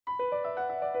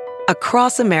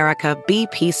Across America,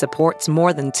 BP supports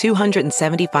more than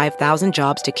 275,000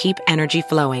 jobs to keep energy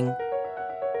flowing.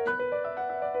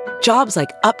 Jobs like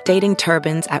updating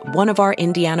turbines at one of our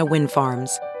Indiana wind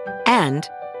farms and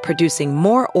producing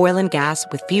more oil and gas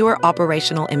with fewer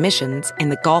operational emissions in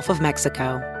the Gulf of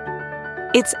Mexico.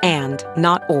 It's and,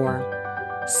 not or.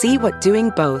 See what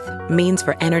doing both means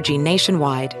for energy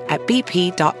nationwide at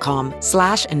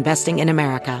bp.com/investing in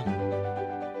America.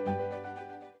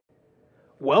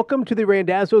 Welcome to the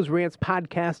Randazzo's Rants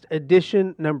Podcast,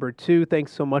 edition number 2.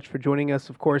 Thanks so much for joining us.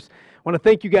 Of course, I want to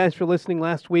thank you guys for listening.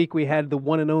 Last week, we had the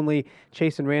one and only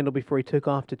Chasen Randall before he took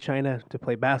off to China to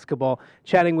play basketball,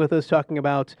 chatting with us, talking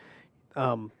about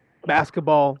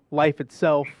basketball, life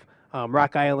itself,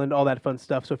 Rock Island, all that fun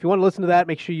stuff. So if you want to listen to that,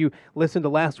 make sure you listen to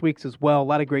last week's as well. A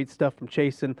lot of great stuff from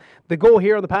Chasen. The goal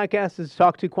here on the podcast is to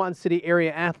talk to Quad City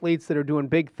area athletes that are doing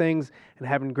big things and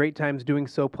having great times doing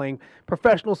so, playing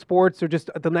professional sports or just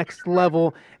at the next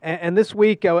level. And this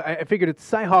week, I figured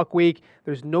it's Cyhawk Week.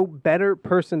 There's no better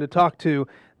person to talk to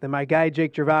than my guy,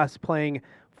 Jake Gervais, playing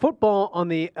football on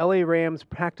the LA Rams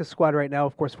practice squad right now.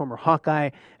 Of course, former Hawkeye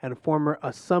and former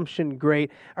Assumption great.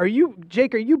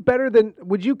 Jake,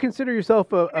 would you consider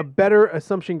yourself a better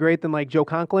Assumption great than like Joe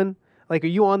Conklin? Like, are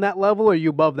you on that level or are you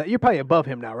above that? You're probably above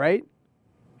him now, right?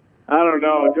 I don't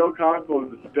know. Joe Conklin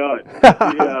is a stud.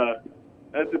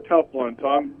 That's a tough one. So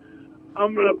I'm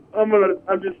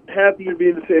just happy to be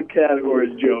in the same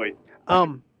category as Joey.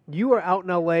 You are out in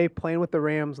LA playing with the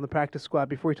Rams in the practice squad.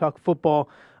 Before we talk football,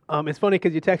 it's funny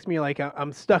because you text me like,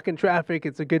 I'm stuck in traffic.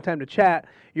 It's a good time to chat.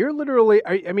 You're literally,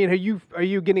 are you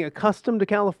getting accustomed to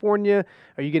California?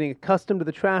 Are you getting accustomed to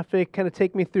the traffic? Kind of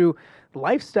take me through the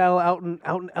lifestyle out in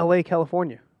LA,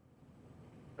 California.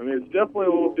 I mean, it's definitely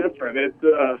a little different. It's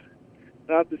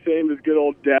not the same as good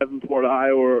old Davenport,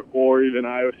 Iowa, or even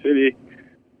Iowa City,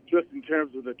 just in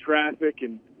terms of the traffic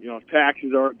and,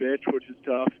 taxes are a bitch, which is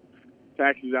tough.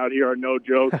 Taxes out here are no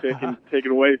joke,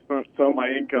 taking away some of my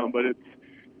income, but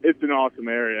it's an awesome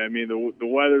area. I mean, the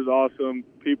weather's awesome.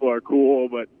 People are cool,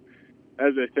 but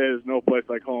as I say, there's no place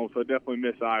like home, so I definitely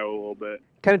miss Iowa a little bit.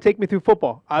 Kind of take me through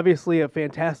football. Obviously, a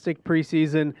fantastic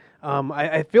preseason.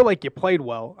 I feel like you played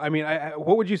well. I mean,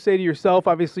 what would you say to yourself?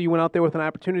 Obviously, you went out there with an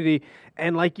opportunity,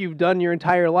 and like you've done your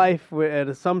entire life at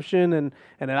Assumption and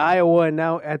at Iowa, and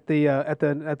now at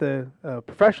the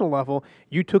professional level,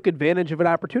 you took advantage of an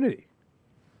opportunity.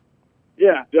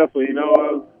 Yeah, definitely.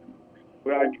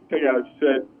 I think I've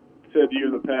said to you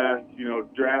in the past,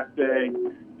 draft day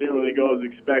didn't really go as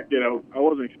expected. I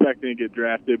wasn't expecting to get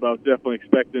drafted, but I was definitely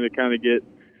expecting to kind of get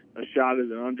a shot as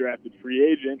an undrafted free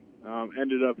agent.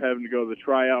 Ended up having to go the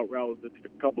tryout route with a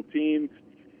couple teams.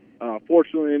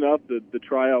 Fortunately enough, the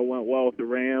tryout went well with the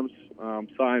Rams.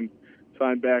 Signed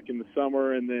back in the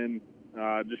summer, and then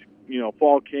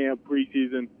fall camp,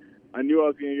 preseason. I knew I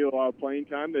was going to get a lot of playing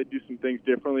time. They do some things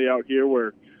differently out here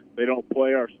where they don't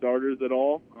play our starters at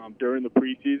all during the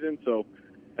preseason. So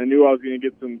I knew I was going to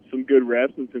get some good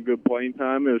reps and some good playing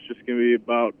time. It was just going to be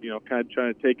about, kind of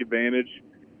trying to take advantage,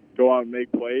 go out and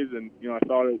make plays. And, I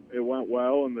thought it went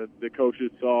well, and the coaches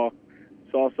saw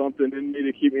something in me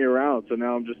to keep me around. So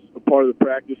now I'm just a part of the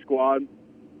practice squad.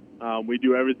 We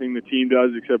do everything the team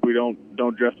does, except we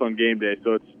don't dress on game day.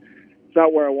 So it's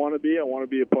not where I want to be. I want to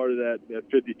be a part of that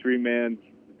 53-man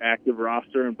active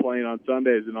roster and playing on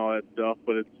Sundays and all that stuff,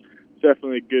 but it's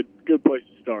definitely a good place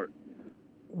to start.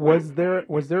 Was there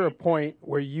a point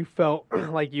where you felt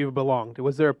like you belonged?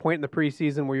 Was there a point in the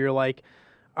preseason where you're like,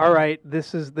 all right,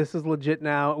 this is legit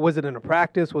now? Was it in a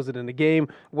practice? Was it in a game?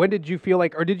 When did you feel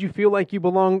like, or did you feel like you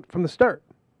belonged from the start?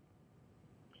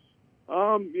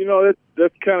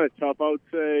 That's kind of tough. I would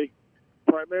say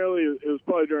primarily it was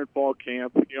probably during fall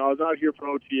camp. I was out here for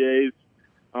OTAs,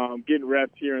 getting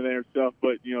reps here and there and stuff.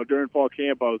 But during fall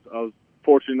camp, I was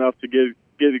fortunate enough to get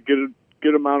a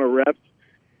good amount of reps.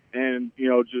 And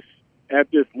just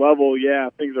at this level, yeah,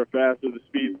 things are faster, the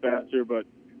speed's faster. But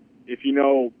if you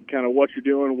know kind of what you're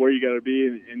doing, where you got to be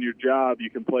in your job, you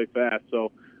can play fast.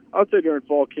 So I would say during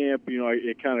fall camp,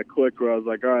 it kind of clicked where I was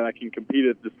like, all right, I can compete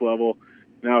at this level.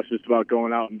 Now it's just about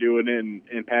going out and doing it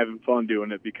and having fun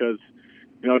doing it because.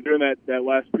 During that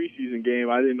last preseason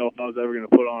game, I didn't know if I was ever going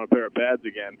to put on a pair of pads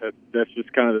again. That's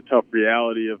just kind of the tough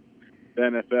reality of the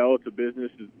NFL. It's a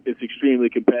business. It's extremely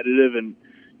competitive, and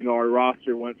our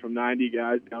roster went from 90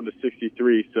 guys down to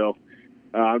 63. So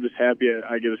I'm just happy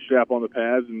I get a strap on the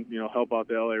pads and help out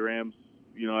the LA Rams.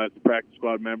 As a practice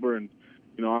squad member, and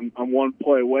I'm one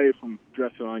play away from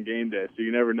dressing on game day. So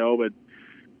you never know, but.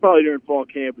 Probably during fall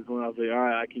camp is when I was like, all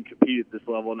right, I can compete at this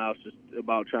level. Now it's just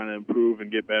about trying to improve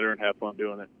and get better and have fun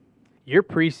doing it. Your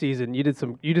preseason, you did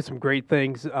some great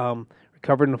things.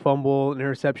 covering a fumble, an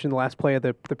interception, the last play of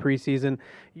the preseason.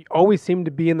 You always seem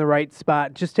to be in the right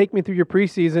spot. Just take me through your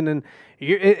preseason. And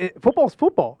football's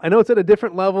football. I know it's at a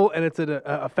different level and it's at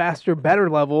a faster, better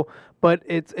level, but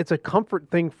it's a comfort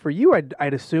thing for you,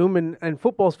 I'd assume. And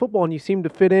football's football, and you seem to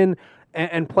fit in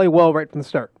and play well right from the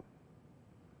start.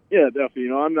 Yeah,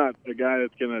 definitely. I'm not a guy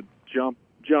that's going to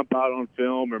jump out on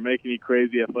film or make any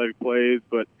crazy athletic plays,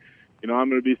 but I'm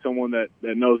going to be someone that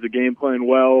knows the game plan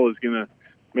well, is going to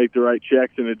make the right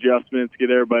checks and adjustments, get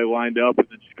everybody lined up, and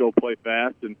then just go play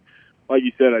fast. And like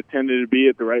you said, I tended to be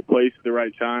at the right place at the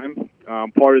right time.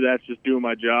 Part of that's just doing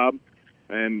my job,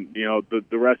 and the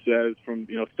rest of that is from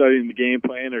studying the game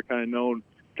plan or trying to know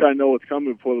what's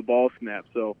coming before the ball snaps.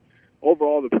 So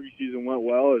overall, the preseason went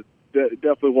well. It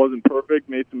definitely wasn't perfect.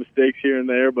 Made some mistakes here and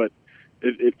there, but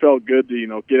it felt good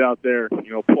to get out there,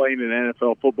 playing an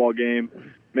NFL football game,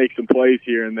 make some plays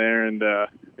here and there, and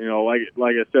like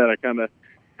I said, I kind of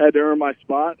had to earn my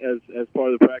spot as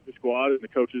part of the practice squad, and the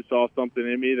coaches saw something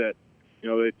in me that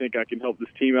they think I can help this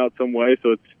team out some way.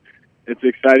 So it's an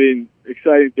exciting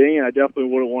thing, and I definitely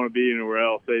wouldn't want to be anywhere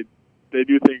else. They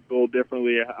do things a little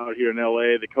differently out here in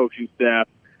LA. The coaching staff,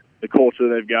 the culture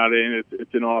they've got in,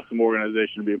 it's an awesome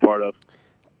organization to be a part of.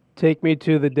 Take me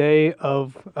to the day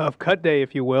of cut day,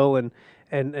 if you will, and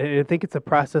I think it's a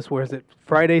process where is it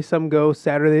Friday some go,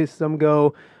 Saturday some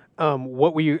go.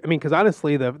 What were you? I mean, because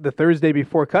honestly, the Thursday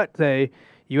before cut day,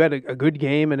 you had a good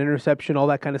game, an interception, all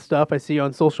that kind of stuff. I see you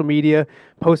on social media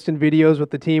posting videos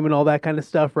with the team and all that kind of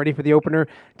stuff, ready for the opener.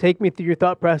 Take me through your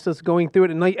thought process going through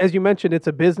it. And like as you mentioned, it's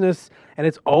a business and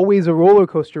it's always a roller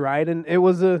coaster ride, and it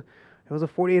was a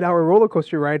 48-hour roller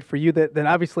coaster ride for you that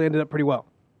obviously ended up pretty well.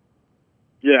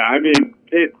 Yeah, I mean,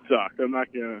 it sucked. I'm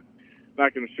not gonna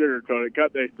sugarcoat it.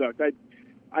 Cut day sucked.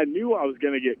 I knew I was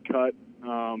gonna get cut,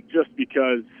 just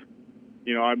because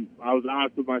I was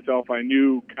honest with myself. I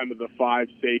knew kind of the 5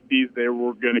 safeties they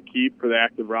were gonna keep for the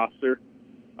active roster.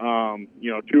 2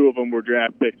 of them were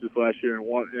draft picks this last year,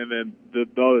 and then the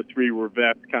other 3 were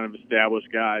vets, kind of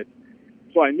established guys.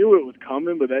 So I knew it was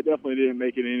coming, but that definitely didn't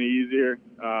make it any easier.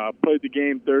 Played the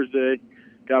game Thursday,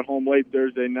 got home late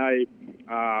Thursday night,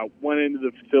 went into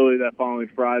the facility that following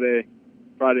Friday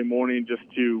morning just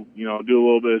to, do a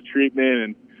little bit of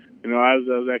treatment. And, as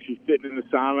I was actually sitting in the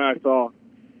sauna, I saw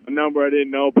a number I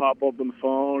didn't know pop up on the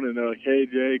phone, and they're like, "Hey,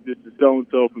 Jake, this is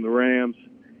so-and-so from the Rams.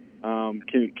 Can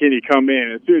you come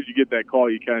in?" As soon as you get that call,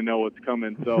 you kind of know what's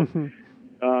coming. So,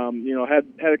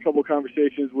 had a couple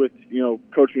conversations with,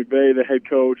 Coach McVay, the head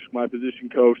coach, my position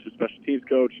coach, the special teams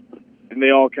coach, and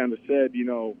they all kind of said,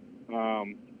 you're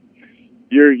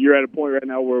at a point right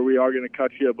now where we are going to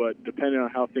cut you, but depending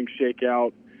on how things shake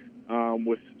out,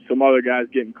 with some other guys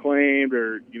getting claimed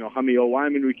or, how many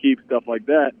O-linemen we keep, stuff like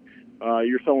that,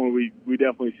 you're someone we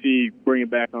definitely see bringing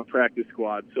back on practice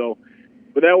squad. So,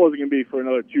 but that wasn't going to be for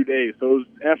another 2 days. So it was,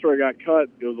 after I got cut,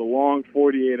 it was a long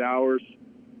 48 hours.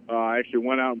 I actually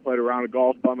went out and played a round of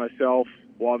golf by myself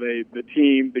while the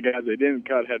guys they didn't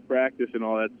cut, had practice and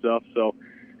all that stuff. So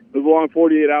it was a long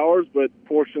 48 hours, but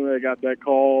fortunately I got that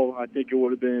call. I think it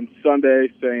would have been Sunday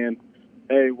saying,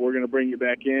 "Hey, we're going to bring you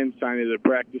back in, sign you to the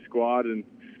practice squad," and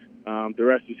the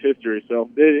rest is history. So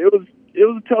it was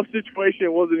a tough situation.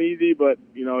 It wasn't easy, but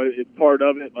it's part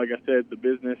of it. Like I said, it's a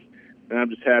business, and I'm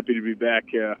just happy to be back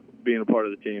being a part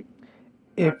of the team.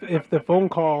 If the phone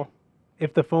call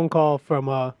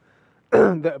from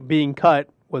being cut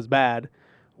was bad,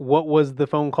 what was the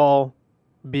phone call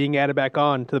being added back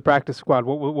on to the practice squad?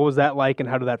 What was that like, and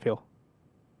how did that feel?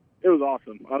 It was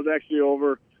awesome. I was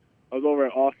over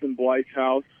at Austin Blythe's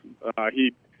house.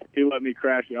 He let me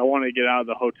crash. I wanted to get out of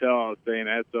the hotel I was staying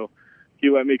at, so he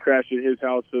let me crash at his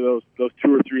house for those 2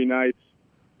 or 3 nights.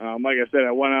 Like I said,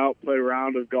 I went out, played a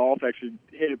round of golf, actually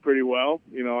hit it pretty well.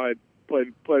 I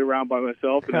played around by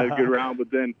myself and had a good round,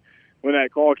 but then when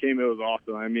that call came, it was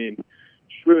awesome. I mean,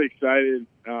 just really excited,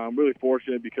 really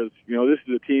fortunate because, this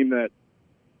is a team that,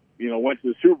 went to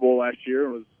the Super Bowl last year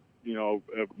and was,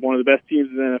 one of the best teams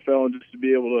in the NFL, and just to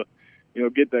be able to,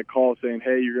 get that call saying,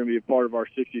 "Hey, you're going to be a part of our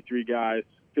 63 guys,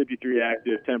 53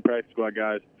 active, 10 practice squad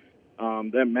guys,"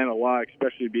 that meant a lot,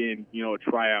 especially being, a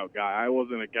tryout guy. I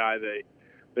wasn't a guy they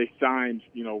signed,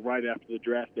 right after the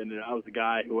draft ended. I was a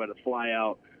guy who had to fly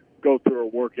out, go through a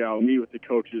workout, meet with the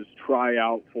coaches, try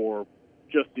out for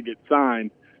just to get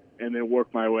signed, and then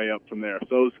work my way up from there.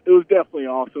 So it was definitely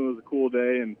awesome. It was a cool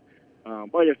day, and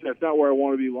like I said, it's not where I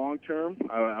want to be long term.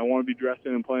 I want to be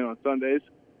dressing and playing on Sundays,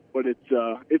 but it's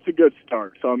a good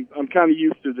start. So I'm kind of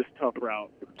used to this tough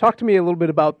route. Talk to me a little bit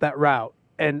about that route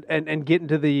and getting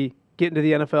to the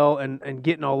NFL and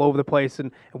getting all over the place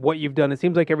and what you've done. It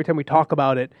seems like every time we talk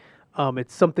about it,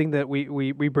 It's something that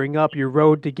we bring up, your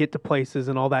road to get to places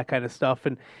and all that kind of stuff.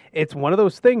 And it's one of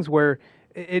those things where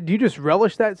do you just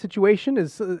relish that situation?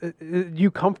 Is you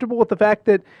comfortable with the fact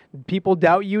that people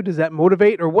doubt you? Does that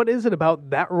motivate? Or what is it about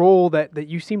that role that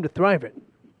you seem to thrive in?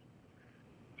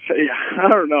 Yeah, I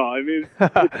don't know. I mean,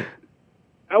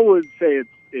 I would say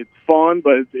it's fun,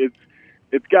 but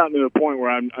it's gotten to the point where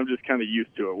I'm just kind of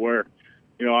used to it. Where,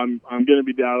 I'm going to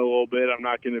be down a little bit. I'm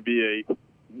not going to be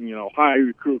a high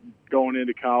recruit going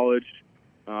into college.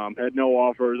 Had no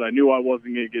offers. I knew I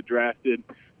wasn't going to get drafted,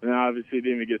 and obviously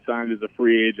didn't even get signed as a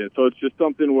free agent. So it's just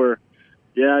something where,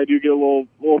 yeah, I do get a little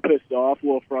pissed off, a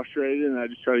little frustrated, and I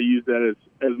just try to use that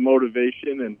as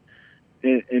motivation.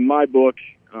 And in my book,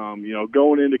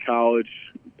 going into college,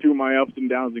 through my ups and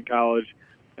downs in college,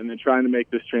 and then trying to make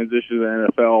this transition to the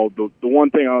NFL, the one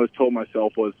thing I always told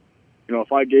myself was,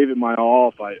 if I gave it my all,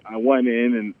 if I went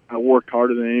in and I worked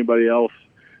harder than anybody else,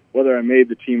 whether I made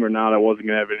the team or not, I wasn't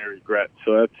going to have any regrets.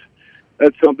 So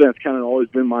that's something that's kind of always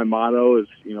been my motto is,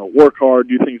 work hard,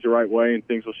 do things the right way, and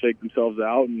things will shake themselves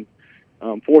out. And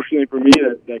fortunately for me,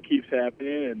 that keeps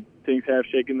happening, and things have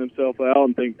shaken themselves out,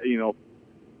 and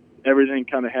everything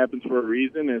kind of happens for a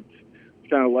reason. It's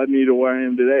kind of led me to where I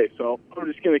am today. So I'm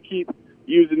just going to keep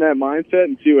using that mindset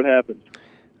and see what happens.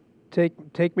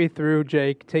 Take me through,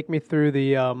 Jake. Take me through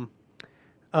the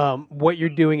what you're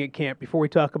doing at camp before we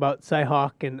talk about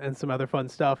Cyhawk and some other fun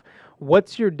stuff.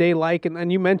 What's your day like?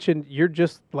 And you mentioned you're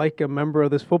just like a member of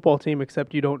this football team,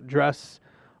 except you don't dress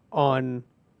on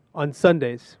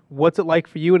Sundays. What's it like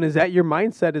for you? And is that your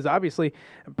mindset? Is obviously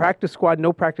practice squad,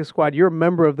 no practice squad. You're a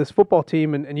member of this football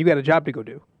team, and you got a job to go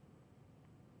do.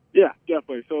 Yeah,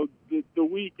 definitely. So the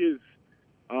week is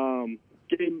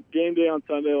game day on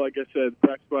Sunday. Like I said,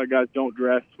 practice squad guys don't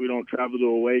dress. We don't travel to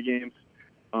away games.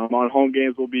 On home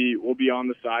games, we'll be on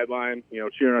the sideline,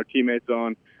 cheering our teammates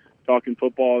on, talking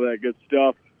football, that good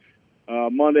stuff.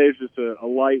 Monday's just a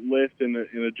light lift and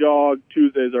a jog.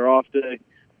 Tuesdays are off day,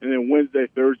 and then Wednesday,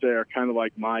 Thursday are kind of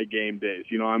like my game days.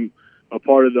 I'm a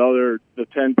part of the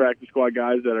 10 practice squad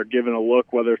guys that are given a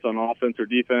look, whether it's on offense or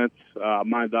defense.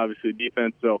 Mine's obviously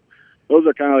defense, so those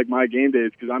are kind of like my game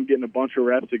days because I'm getting a bunch of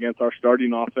reps against our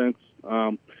starting offense.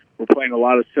 We're playing a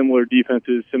lot of similar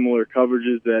defenses, similar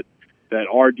coverages that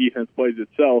our defense plays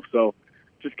itself. So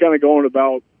just kind of going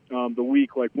about the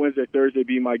week, like Wednesday, Thursday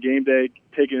being my game day,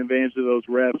 taking advantage of those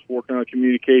reps, working on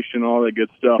communication, all that good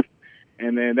stuff.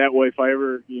 And then that way, if I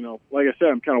ever, like I said,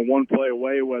 I'm kind of one play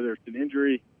away, whether it's an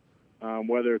injury,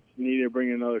 whether it's needing to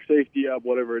bring another safety up,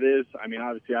 whatever it is. I mean,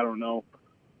 obviously I don't know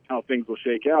how things will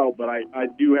shake out, but I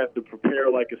do have to prepare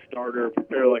like a starter,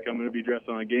 prepare like I'm going to be dressed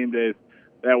on game days.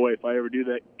 That way, if I ever do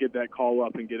that, get that call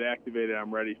up and get activated,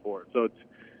 I'm ready for it. So it's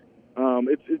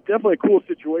definitely a cool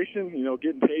situation.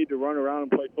 Getting paid to run around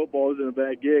and play football isn't a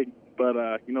bad gig, but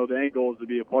the end goal is to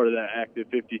be a part of that active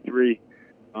 53,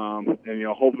 and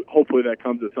hopefully that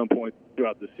comes at some point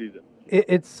throughout the season.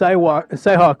 It's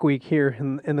Cyhawk Week here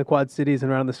in the Quad Cities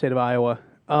and around the state of Iowa.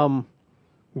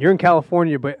 You're in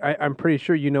California, but I'm pretty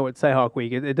sure you know it's Cyhawk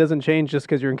Week. It doesn't change just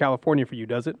because you're in California for you,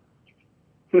 does it?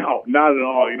 No, not at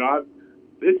all.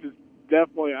 This is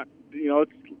definitely,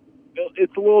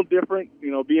 it's a little different,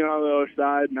 being on the other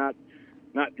side, not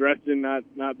dressing,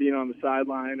 not being on the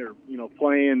sideline or,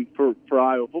 playing for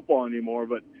Iowa football anymore.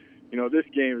 But, this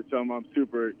game is something I'm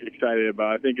super excited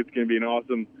about. I think it's going to be an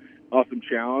awesome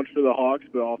challenge for the Hawks,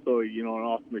 but also, an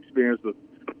awesome experience with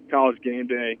college game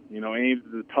day. Ames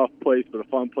is a tough place, but a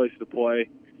fun place to play.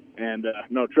 And,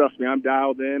 no, trust me, I'm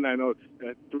dialed in. I know it's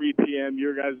at 3 p.m.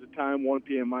 your guys' time, 1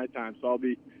 p.m. my time. So I'll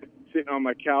be sitting on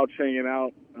my couch hanging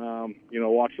out,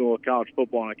 watching a little college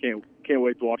football, and I can't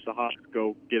wait to watch the Hawks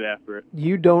go get after it.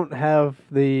 You don't have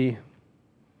the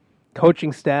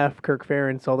coaching staff, Kirk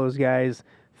Ferentz, all those guys,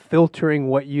 filtering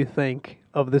what you think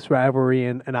of this rivalry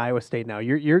in Iowa State now.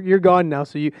 You're gone now,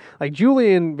 so you like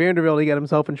Julian Vanderbilt. He got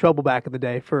himself in trouble back in the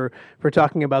day for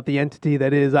talking about the entity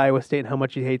that is Iowa State and how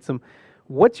much he hates them.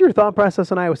 What's your thought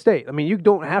process on Iowa State? I mean, you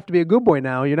don't have to be a good boy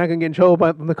now. You're not going to get in trouble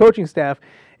by the coaching staff.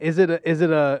 Is it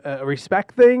a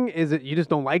respect thing? Is it you just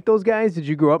don't like those guys? Did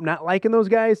you grow up not liking those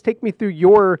guys? Take me through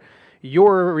your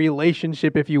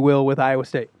relationship, if you will, with Iowa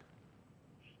State.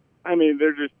 I mean,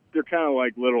 they're kind of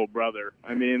like little brother.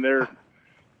 I mean, they're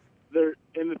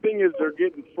and the thing is, they're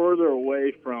getting further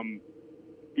away from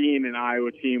being an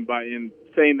Iowa team. In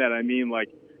saying that, I mean like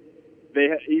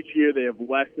each year they have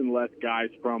less and less guys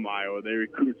from Iowa. They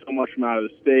recruit so much from out of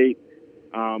the state.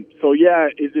 So yeah,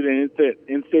 is it an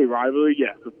in-state rivalry?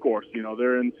 Yes, of course.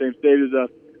 They're in the same state as us.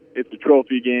 It's a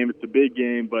trophy game. It's a big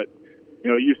game, but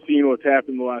you've seen what's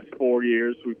happened the last 4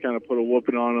 years. We've kind of put a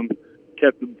whooping on them.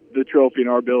 kept the trophy in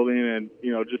our building, and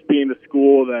just being the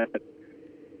school that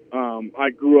I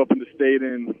grew up in the state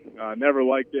in, never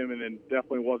liked them, and then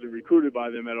definitely wasn't recruited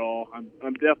by them at all.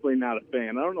 I'm definitely not a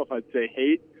fan. I don't know if I'd say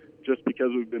hate, just because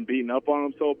we've been beating up on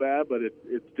them so bad, but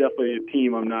it's definitely a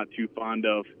team I'm not too fond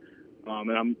of.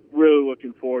 And I'm really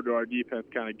looking forward to our defense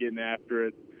kind of getting after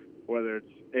it, whether it's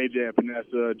AJ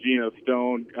Epinesa, Geno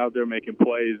Stone out there making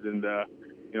plays and,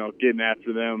 getting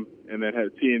after them, and then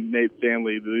seeing Nate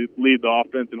Stanley lead the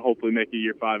offense and hopefully make it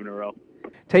year 5 in a row.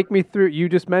 Take me through. You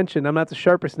just mentioned, I'm not the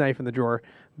sharpest knife in the drawer,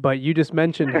 but you just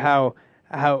mentioned how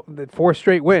the 4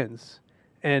 straight wins.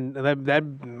 And that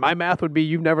my math would be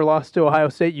you've never lost to Ohio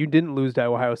State. You didn't lose to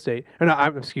Ohio State. Or no,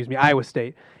 Iowa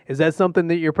State. Is that something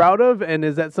that you're proud of? And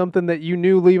is that something that you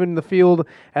knew leaving the field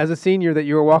as a senior that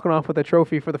you were walking off with a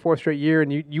trophy for the 4th straight year,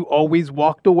 and you always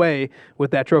walked away with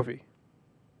that trophy?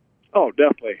 Oh,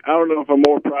 definitely. I don't know if I'm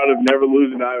more proud of never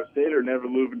losing to Iowa State or never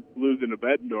losing to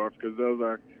Bettendorf, because those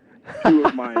are two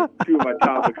of my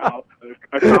top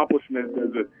accomplishments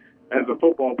as a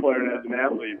football player and as an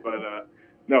athlete. But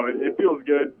no, it feels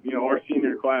good. Our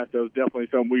senior class, that was definitely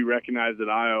something we recognized at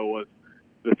Iowa, was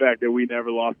the fact that we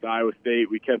never lost to Iowa State.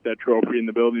 We kept that trophy in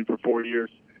the building for 4 years,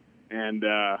 and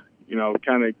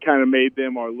kind of made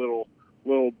them our little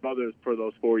brothers for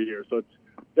those 4 years. So it's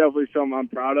definitely something I'm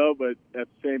proud of, but at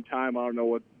the same time, I don't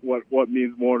know what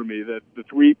means more to me. The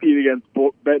three-peat against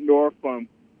Bettendorf from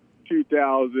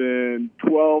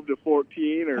 2012 to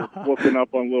 14, or whooping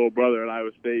up on little brother at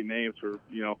Iowa State names for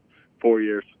 4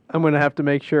 years. I'm gonna have to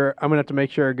make sure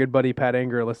our good buddy Pat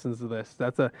Anger listens to this.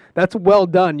 That's well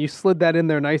done. You slid that in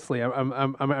there nicely.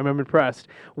 I'm impressed.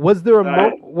 Was there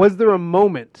a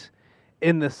moment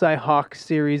in the Cyhawk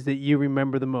series that you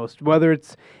remember the most? Whether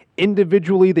it's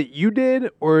individually that you did,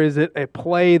 or is it a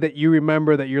play that you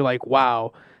remember that you're like,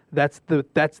 wow, that's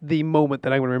the moment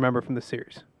that I'm gonna remember from the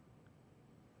series?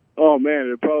 Oh man,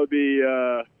 it'd probably be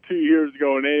 2 years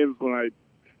ago in Ames when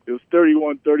it was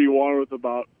 31-31 with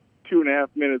about 2.5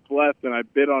 minutes left, and I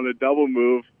bid on a double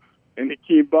move, and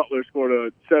Hakeem Butler scored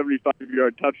a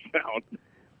 75-yard touchdown.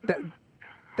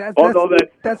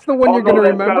 That's the one you're going to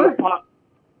remember?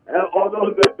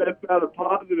 Although that's not a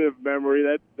positive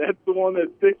memory, that's the one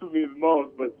that sticks with me the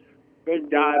most. But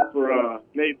thank God for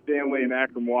Nate Stanley and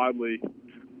Akram Wadley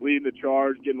leading the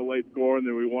charge, getting a late score, and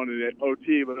then we won it at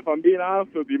OT. But if I'm being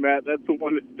honest with you, Matt, that's the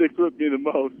one that sticks with me the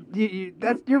most.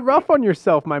 You're rough on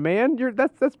yourself, my man.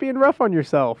 That's being rough on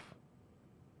yourself.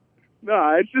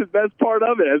 No, that's part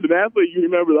of it. As an athlete, you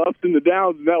remember the ups and the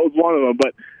downs, and that was one of them.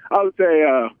 But I would say,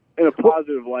 in a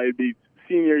positive light, it'd be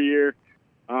senior year,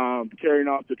 carrying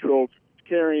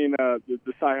the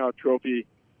Cyhawk trophy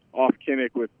off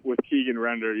Kinnick with Keegan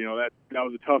Render. That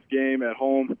was a tough game at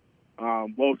home,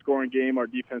 low-scoring game. Our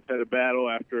defense had a battle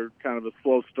after kind of a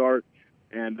slow start,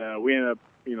 and we ended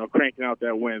up, cranking out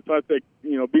that win. So I think,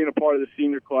 being a part of the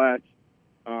senior class,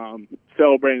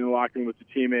 celebrating and locking with the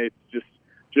teammates, just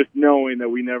knowing that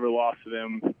we never lost to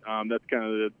them, that's kind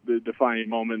of the defining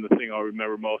moment, the thing I'll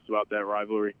remember most about that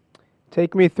rivalry.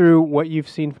 Take me through what you've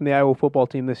seen from the Iowa football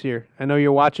team this year. I know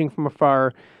you're watching from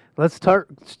afar. Let's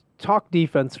talk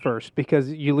defense first,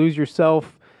 because you lose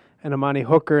yourself and Amani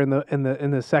Hooker in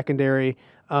the secondary.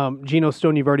 Geno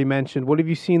Stone, you've already mentioned. What have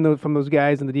you seen from those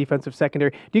guys in the defensive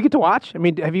secondary? Do you get to watch?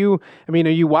 Are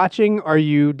you watching? Are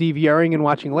you DVRing and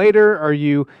watching later?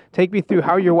 Take me through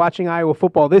how you're watching Iowa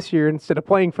football this year instead of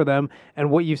playing for them, and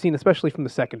what you've seen, especially from the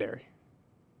secondary.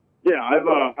 Yeah,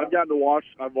 I've gotten to watch.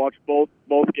 I've watched both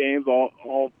games,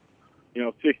 all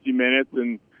 60 minutes,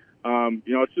 and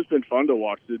it's just been fun to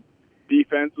watch.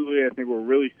 Defensively, I think we're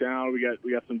really sound. We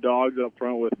got some dogs up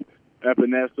front with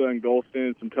Epinesa and Golston,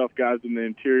 and some tough guys in the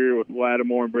interior with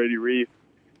Lattimore and Brady Reese.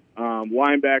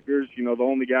 Linebackers, the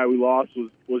only guy we lost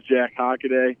was Jack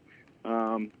Hockaday.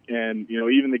 And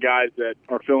even the guys that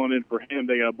are filling in for him,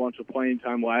 they got a bunch of playing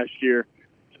time last year.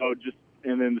 So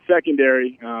and then the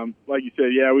secondary, like you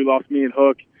said, yeah, we lost me and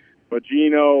Hook, but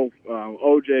Gino,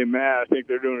 OJ, Matt, I think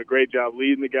they're doing a great job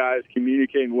leading the guys,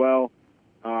 communicating well.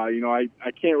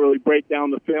 I can't really break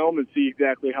down the film and see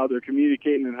exactly how they're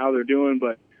communicating and how they're doing,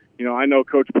 but I know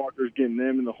Coach Parker's getting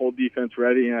them and the whole defense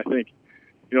ready, and I think,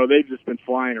 they've just been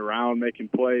flying around, making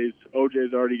plays.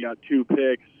 OJ's already got 2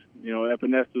 picks.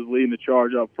 Epinesa's leading the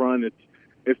charge up front.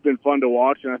 It's been fun to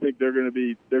watch, and I think they're going to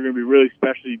be really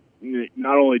special,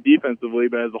 not only defensively,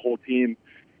 but as a whole team,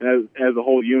 as a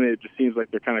whole unit. It just seems like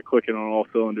they're kind of clicking on all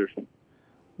cylinders.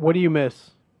 What do you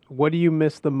miss? What do you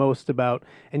miss the most about?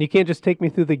 And you can't just take me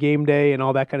through the game day and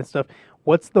all that kind of stuff.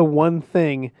 What's the one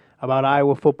thing about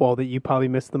Iowa football that you probably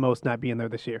miss the most not being there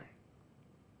this year?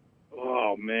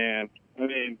 Oh, man.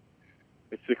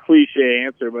 It's a cliche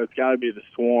answer, but it's got to be the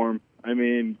Swarm. I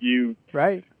mean, you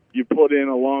Right. you put in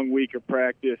a long week of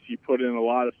practice. You put in a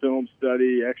lot of film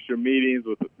study, extra meetings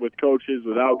with coaches,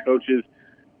 without coaches,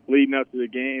 leading up to the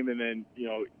game. And then,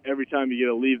 every time you get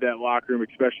to leave that locker room,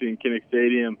 especially in Kinnick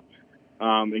Stadium,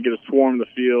 and get to swarm the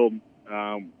field,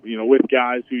 with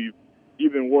guys who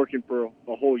you've been working for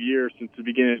a whole year since the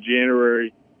beginning of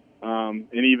January, and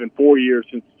even 4 years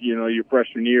since, your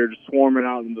freshman year, just swarming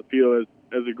out in the field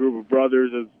as a group of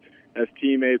brothers, as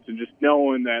teammates, and just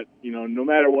knowing that, no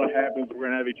matter what happens, we're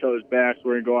going to have each other's backs.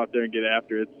 We're going to go out there and get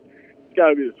after it. It's got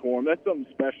to be the swarm. That's something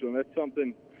special, and that's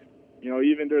something,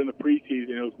 even during the preseason,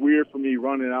 it was weird for me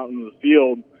running out into the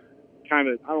field, kind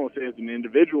of, I don't want to say as an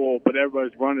individual, but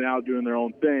everybody's running out doing their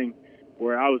own thing,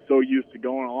 where I was so used to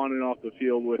going on and off the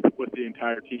field with the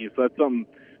entire team. So that's something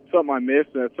I miss,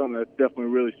 and that's something that's definitely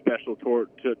really special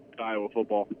to Iowa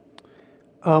football.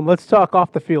 Let's talk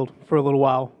off the field for a little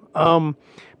while.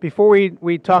 Before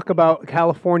we talk about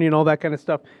California and all that kind of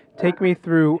stuff, take me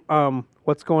through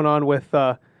what's going on with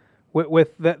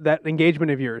that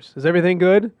engagement of yours. Is everything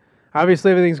good?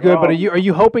 Obviously, everything's good, but are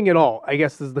you hoping at all? I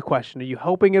guess is the question. Are you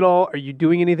hoping at all? Are you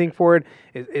doing anything for it?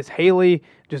 Is Haley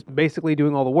just basically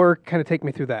doing all the work? Kind of take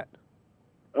me through that.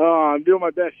 I'm doing my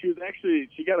best. She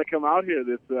got to come out here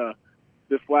this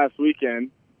last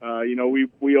weekend.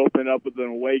 We opened up with an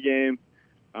away game.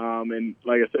 And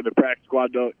like I said, the practice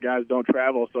squad guys don't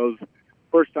travel, so it was the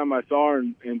first time I saw her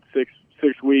in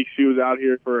six weeks. She was out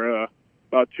here for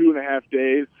about 2.5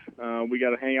 days. We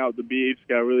got to hang out at the beach,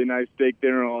 got a really nice steak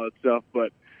dinner and all that stuff.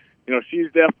 But she's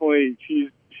definitely she's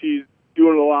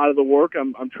doing a lot of the work.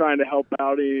 I'm trying to help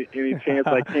out any chance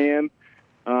I can.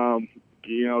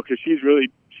 Because she's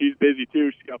busy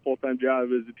too. She's got a full-time job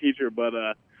as a teacher, but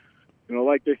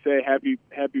like they say, happy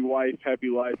wife, happy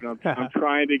life. And I'm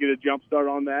trying to get a jump start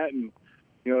on that. And,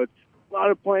 it's a lot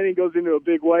of planning goes into a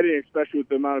big wedding, especially with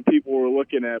the amount of people we're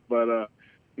looking at. But,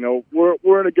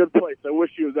 we're in a good place. I wish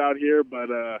she was out here, but,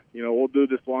 we'll do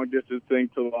this long-distance thing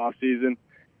till the off season,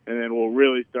 and then we'll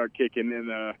really start kicking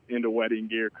into wedding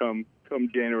gear come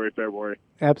January, February.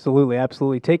 Absolutely,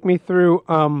 absolutely. Take me through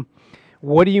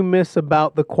what do you miss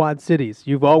about the Quad Cities?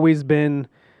 You've always been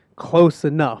close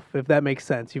enough, if that makes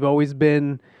sense. You've always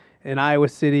been in Iowa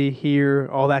City, here,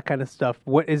 all that kind of stuff.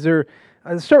 What is there?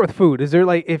 Let's start with food. Is there,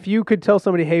 like, if you could tell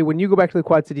somebody, hey, when you go back to the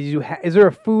Quad Cities, is there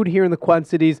a food here in the Quad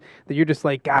Cities that you're just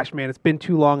like, gosh, man, it's been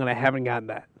too long and I haven't gotten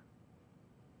that?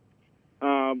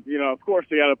 Of course,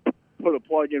 I got to put a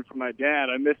plug in for my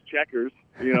dad. I miss Checkers.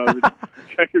 The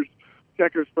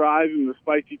Checkers fries and the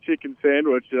spicy chicken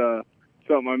sandwich.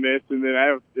 Something I missed. And then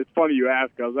it's funny you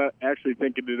ask. I was actually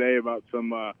thinking today about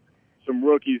some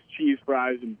Rookies cheese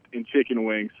fries and chicken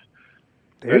wings.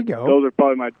 There you go. Those are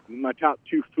probably my top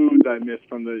two foods I miss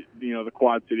from the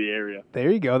Quad City area. There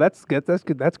you go. That's good. That's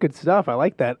good. That's good stuff. I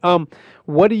like that.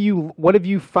 What have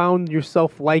you found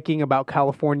yourself liking about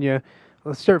California?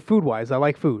 Let's start food-wise. I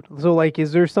like food. So, like,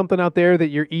 is there something out there that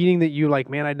you're eating that you like,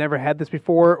 man, I'd never had this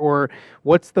before? Or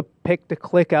what's the pick to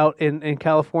click out in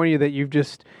California that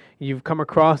you've come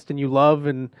across and you love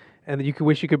and that you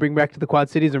wish you could bring back to the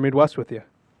Quad Cities or Midwest with you?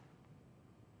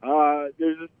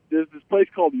 There's this place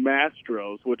called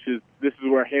Mastro's, this is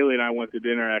where Haley and I went to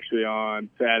dinner actually on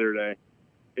Saturday.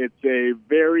 It's a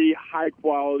very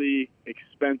high-quality,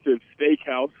 expensive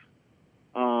steakhouse.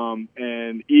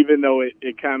 And even though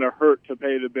it kind of hurt to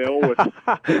pay the bill with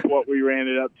what we ran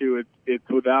it up to, it's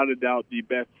without a doubt the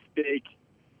best steak,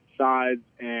 sides,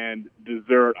 and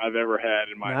dessert I've ever had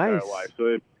in my entire life.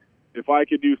 So if I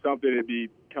could do something, it'd be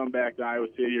come back to Iowa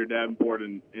City or Davenport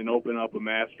and open up a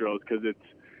Mastro's, because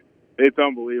it's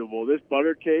unbelievable. This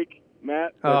butter cake,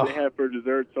 Matt, that they have for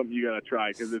dessert, something you got to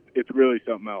try, because it's really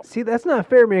something else. See, that's not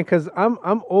fair, man, because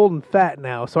I'm old and fat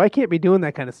now, so I can't be doing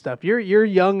that kind of stuff. You're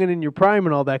young and in your prime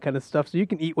and all that kind of stuff, so you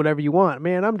can eat whatever you want.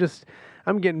 Man, I'm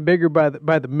getting bigger by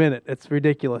the minute. It's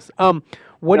ridiculous. This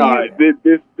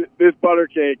butter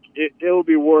cake, it'll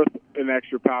be worth an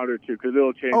extra pound or two, because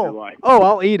it'll change your life. Oh,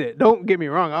 I'll eat it. Don't get me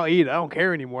wrong. I'll eat it. I don't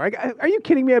care anymore. Are you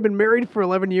kidding me? I've been married for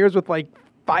 11 years with like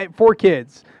 4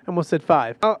 kids. I almost said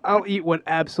 5. I'll eat what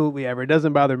absolutely ever. It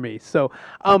doesn't bother me. So,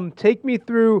 take me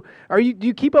through. Do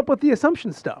you keep up with the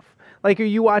Assumption stuff? Like, are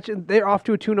you watching? They're off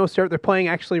to a 2-0 start. They're playing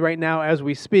actually right now as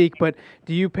we speak. But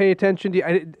do you pay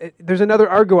attention? There's another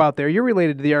Argo out there. You're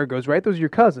related to the Argos, right? Those are your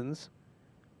cousins.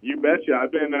 You betcha.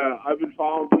 I've been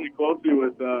following pretty closely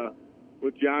with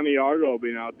Johnny Argo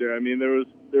being out there. I mean, there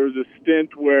was a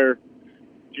stint where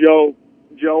Joe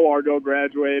Argo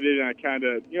graduated, and I kind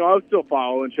of, I was still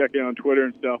following, checking on Twitter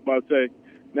and stuff. But I'd say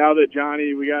now that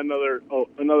Johnny, we got another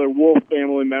Wolf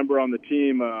family member on the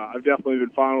team, I've definitely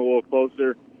been following a little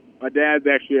closer. my dad's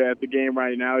actually at the game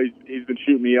right now. He's been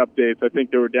shooting me updates. I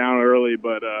think they were down early,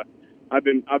 but I've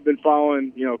been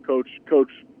following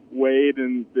Coach Wade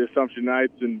and the Assumption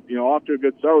Knights, and off to a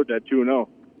good start with that 2-0.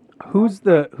 Who's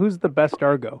the best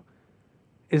Argo?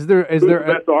 Is there the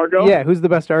best Argo? Yeah, who's the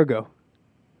best Argo?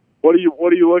 What are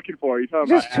you looking for? Are you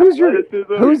talking Just about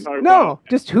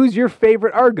who's your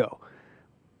favorite Argo?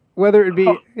 Whether it be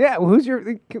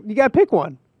you gotta pick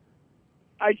one.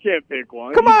 I can't pick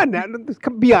one. Come on now,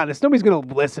 be honest. Nobody's gonna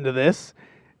listen to this.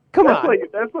 Come on.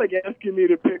 That's like asking me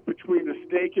to pick between the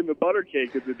steak and the butter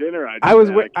cake at the dinner. I was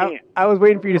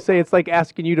waiting for you to say it's like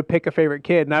asking you to pick a favorite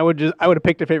kid, and I would have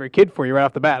picked a favorite kid for you right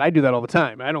off the bat. I do that all the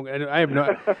time.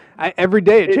 Every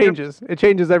day it changes. It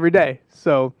changes every day.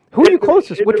 So who are you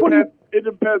closest? Which one? It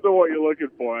depends on what you're looking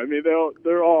for. I mean,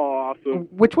 they're all awesome.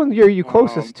 Which one are you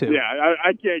closest to? Yeah,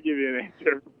 I can't give you an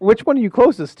answer. Which one are you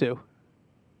closest to?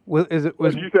 What did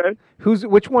you say?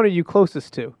 Which one are you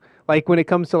closest to? Like when it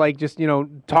comes to like just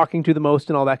talking to the most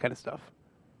and all that kind of stuff.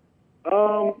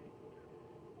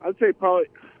 I'd say probably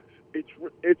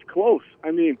it's close.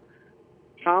 I mean,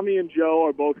 Tommy and Joe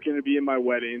are both going to be in my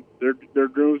wedding. They're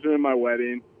groomsmen in my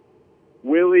wedding.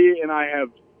 Willie and I have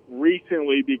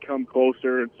recently become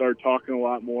closer and started talking a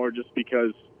lot more just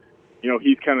because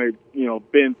he's kind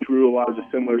of been through a lot of the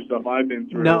similar stuff I've been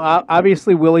through. No,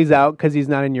 obviously Willie's out because he's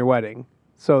not in your wedding.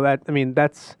 So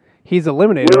he's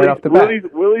eliminated right off the bat.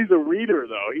 Willie's a reader,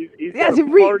 though. He's got a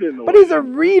part in the wedding. He's a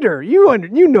reader.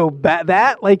 You know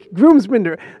that. Like groomsman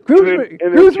to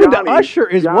usher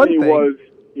is Johnny one thing. Was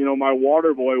my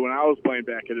water boy when I was playing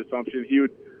back at Assumption. He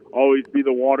would always be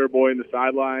the water boy in the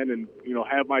sideline and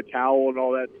have my towel and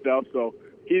all that stuff. So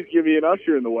he's giving me an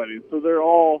usher in the wedding. So they're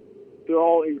all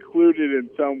included in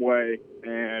some way,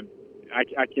 and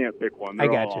I can't pick one.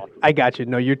 They're awesome. I got you.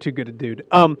 No, you're too good a dude.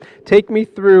 Take me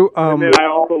through. And then I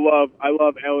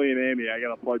love Ellie and Amy. I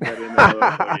gotta plug that in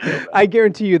there. I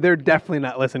guarantee you, they're definitely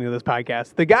not listening to this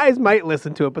podcast. The guys might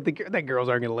listen to it, but the girls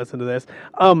aren't going to listen to this.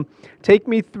 Take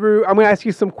me through. I'm going to ask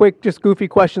you some quick, just goofy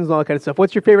questions and all that kind of stuff.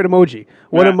 What's your favorite emoji?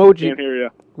 Emoji? Can't hear you.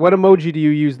 What emoji do you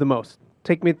use the most?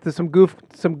 Take me to some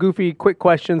goofy, quick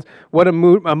questions. What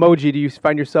emoji do you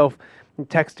find yourself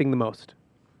texting the most?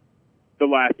 The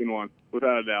laughing one,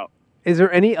 without a doubt. Is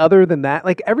there any other than that?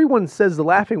 Like everyone says the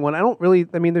laughing one. I don't really.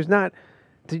 I mean, there's not.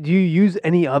 Do you use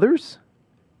any others?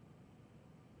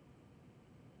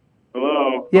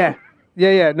 Hello. Yeah.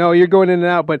 No, you're going in and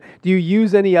out. But do you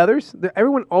use any others?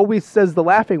 Everyone always says the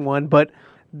laughing one, but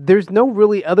there's no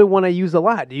really other one I use a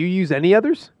lot. Do you use any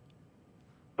others?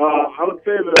 I would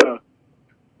say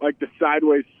the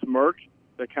sideways smirk.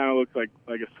 That kind of looks like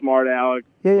a smart aleck.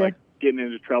 Yeah. Like getting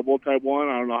into trouble type one.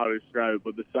 I don't know how to describe it,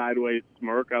 but the sideways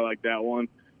smirk, I like that one.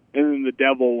 And then the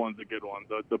devil one's a good one,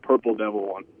 the purple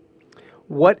devil one.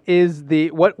 What is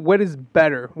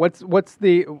better? What's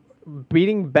the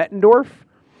beating Bettendorf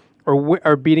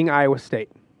or beating Iowa State?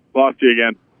 Lost you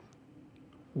again.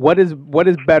 What is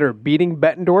better, beating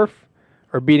Bettendorf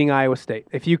or beating Iowa State?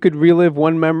 If you could relive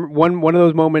one of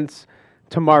those moments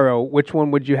tomorrow, which one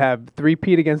would you have?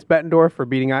 3-peat against Bettendorf or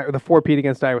beating the 4-peat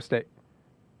against Iowa State?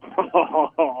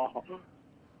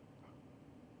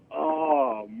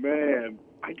 Oh man,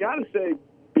 I gotta say,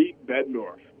 beat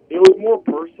Bettendorf. It was more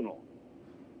personal.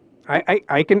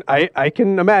 I can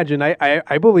imagine.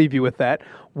 I believe you with that.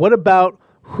 What about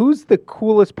who's the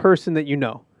coolest person that you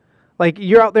know? Like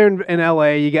you're out there in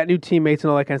LA, you got new teammates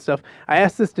and all that kind of stuff. I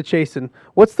asked this to Chasen.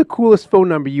 What's the coolest phone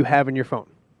number you have in your phone?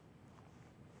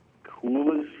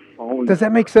 Coolest phone. Does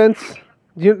that make sense?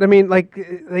 I mean, like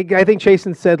I think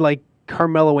Chasen said like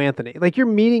Carmelo Anthony. Like you're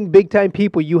meeting big time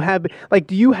people. You have like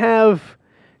do you have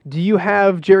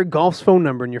Jared Goff's phone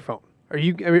number in your phone? Or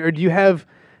do you have?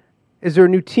 Is there a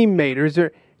new teammate, or is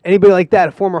there anybody like that,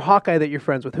 a former Hawkeye that you're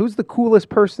friends with? Who's the coolest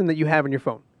person that you have in your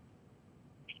phone?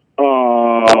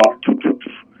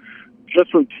 Just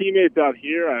from teammates out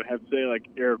here, I'd have to say like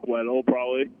Eric Weddle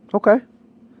probably. Okay,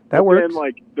 that works. And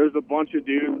like, there's a bunch of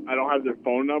dudes I don't have their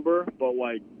phone number, but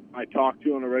like I talk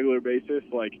to on a regular basis.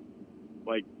 Like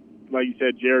you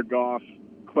said, Jared Goff,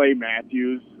 Clay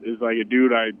Matthews is like a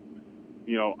dude I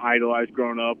idolized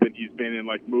growing up, and he's been in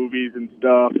like movies and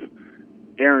stuff.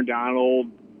 Aaron Donald,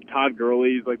 Todd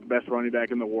Gurley's like the best running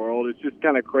back in the world. It's just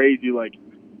kind of crazy, like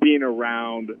being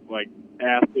around like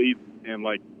athletes and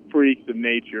like freaks of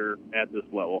nature at this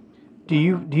level. Do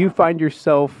you find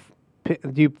yourself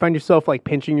like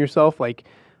pinching yourself? Like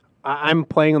I'm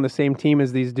playing on the same team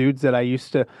as these dudes that I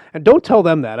used to. And don't tell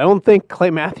them that. I don't think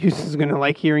Clay Matthews is going to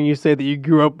like hearing you say that you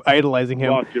grew up idolizing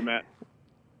him. Lost you, Matt.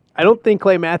 I don't think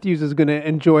Clay Matthews is going to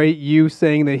enjoy you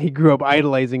saying that he grew up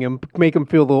idolizing him, make him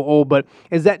feel a little old. But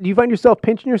do you find yourself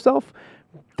pinching yourself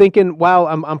thinking, wow,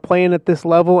 I'm playing at this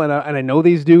level, and I know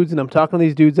these dudes, and I'm talking to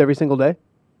these dudes every single day?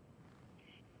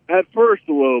 At first,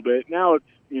 a little bit. Now it's,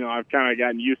 I've kind of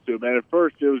gotten used to it. But at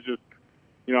first, it was just,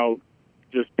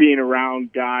 just being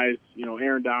around guys.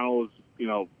 Aaron Donald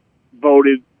was,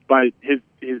 voted by his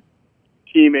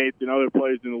teammates and other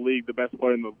players in the league the best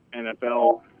player in the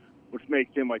NFL, which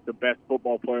makes him like the best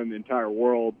football player in the entire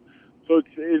world. So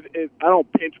I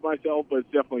don't pinch myself, but it's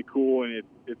definitely cool, and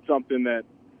it's something that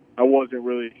I wasn't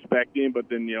really expecting. But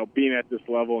then, being at this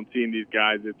level and seeing these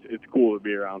guys, it's cool to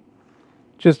be around.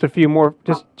 Just a few more,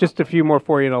 just a few more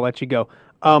for you, and I'll let you go.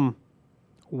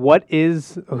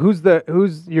 Who's the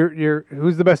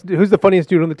funniest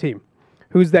dude on the team?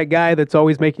 Who's that guy that's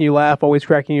always making you laugh, always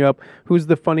cracking you up? Who's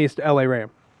the funniest LA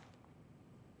Ram?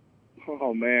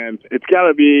 Oh man, it's got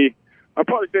to be. I'd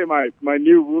probably say my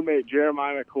new roommate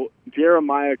Jeremiah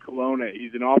Colonna.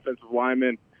 He's an offensive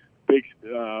lineman, big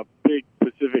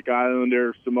Pacific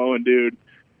Islander, Samoan dude.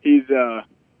 He's a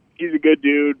good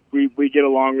dude. We get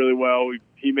along really well.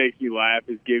 He makes me laugh.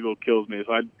 His giggle kills me.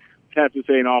 So I'd have to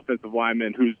say an offensive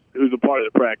lineman who's a part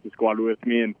of the practice squad with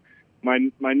me, and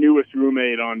my newest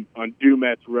roommate on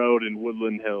Dumetz Road in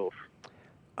Woodland Hills.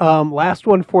 Last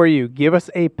one for you. Give us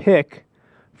a pick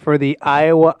for the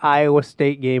Iowa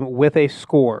State game with a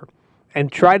score.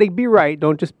 And try to be right.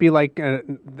 Don't just be like a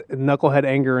knucklehead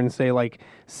anger and say like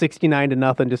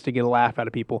 69-0 just to get a laugh out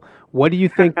of people. What do you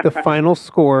think the final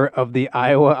score of the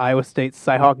Iowa State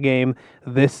Cyhawk game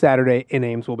this Saturday in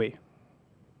Ames will be?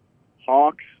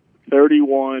 Hawks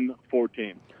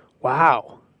 31-14.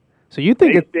 Wow. So you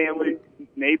think Nate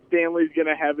Stanley's going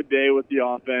to have a day with the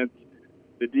offense.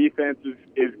 The defense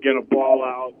is going to ball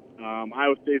out.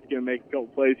 Iowa State's going to make a couple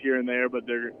plays here and there, but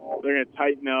they're going to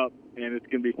tighten up, and it's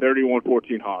going to be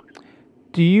 31-14 Hawks.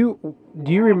 Do you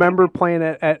remember playing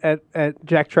at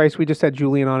Jack Trice? We just had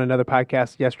Julian on another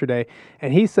podcast yesterday,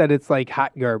 and he said it's like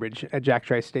hot garbage at Jack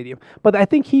Trice Stadium. But I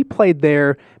think he played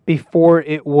there before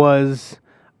it was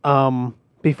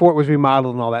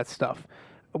remodeled and all that stuff.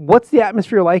 What's the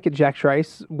atmosphere like at Jack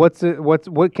Trice? What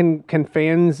can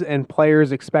fans and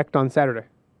players expect on Saturday?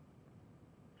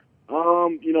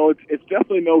 It's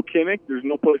definitely no Kinnick. There's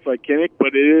no place like Kinnick,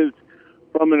 but it is,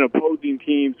 from an opposing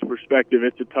team's perspective,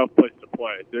 it's a tough place to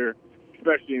play. They're,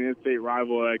 especially an in-state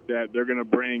rival like that, they're going to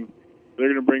bring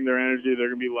their energy. They're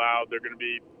going to be loud. They're going to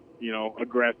be,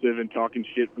 aggressive and talking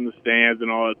shit from the stands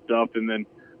and all that stuff. And then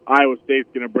Iowa State's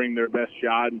going to bring their best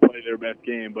shot and play their best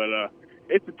game. But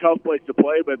it's a tough place to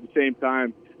play. But at the same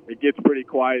time, it gets pretty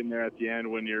quiet in there at the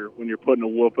end when you're putting a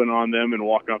whooping on them and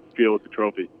walking off the field with the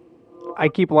trophy. I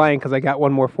keep lying because I got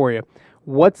one more for you.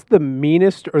 What's the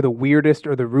meanest or the weirdest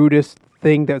or the rudest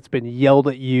thing that's been yelled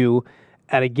at you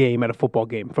at a football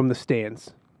game from the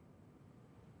stands?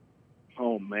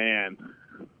 Oh man,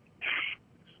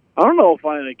 I don't know if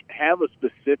I have a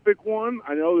specific one.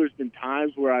 I know there's been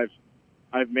times where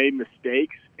I've made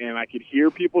mistakes and I could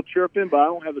hear people chirping, but I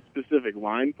don't have a specific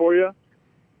line for you.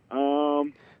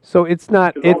 So it's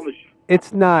not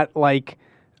like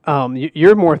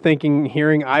you're more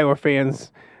hearing Iowa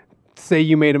fans say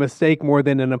you made a mistake more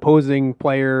than an opposing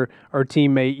player or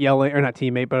teammate yelling, or not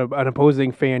teammate, but an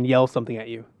opposing fan yell something at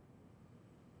you.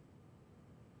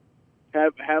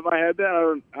 Have I had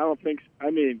that? I don't think so.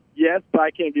 I mean, yes, but I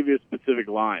can't give you a specific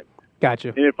line. Gotcha.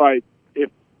 And if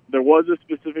there was a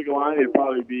specific line, it'd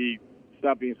probably be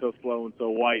stop being so slow and so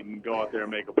white and go out there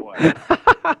and make a play.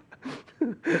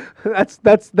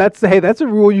 That's a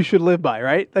rule you should live by,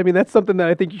 right? I mean, that's something that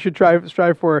I think you should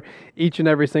strive for each and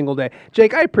every single day.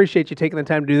 Jake, I appreciate you taking the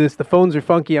time to do this. The phones are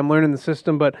funky. I'm learning the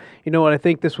system, but you know what? I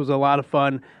think this was a lot of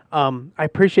fun. I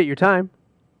appreciate your time.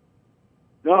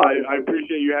 No, I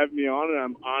appreciate you having me on, and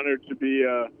I'm honored to be,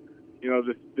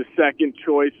 the second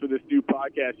choice for this new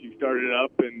podcast you started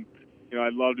up, and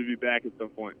I'd love to be back at some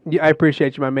point. Yeah, I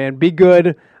appreciate you, my man. Be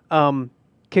good.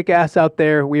 Kick ass out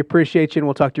there. We appreciate you, and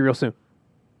we'll talk to you real soon.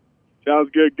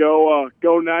 Sounds good. Go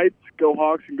Knights, go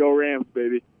Hawks, and go Rams,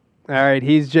 baby. All right.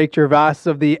 He's Jake Gervas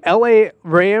of the LA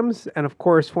Rams and, of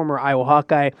course, former Iowa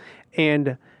Hawkeye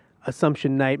and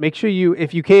Assumption Knight. Make sure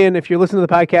if you're listening to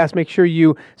the podcast, make sure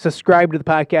you subscribe to the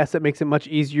podcast. That makes it much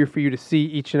easier for you to see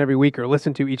each and every week or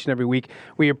listen to each and every week.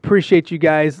 We appreciate you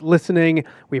guys listening.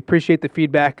 We appreciate the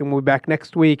feedback, and we'll be back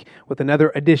next week with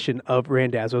another edition of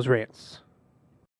Randazzo's Rants.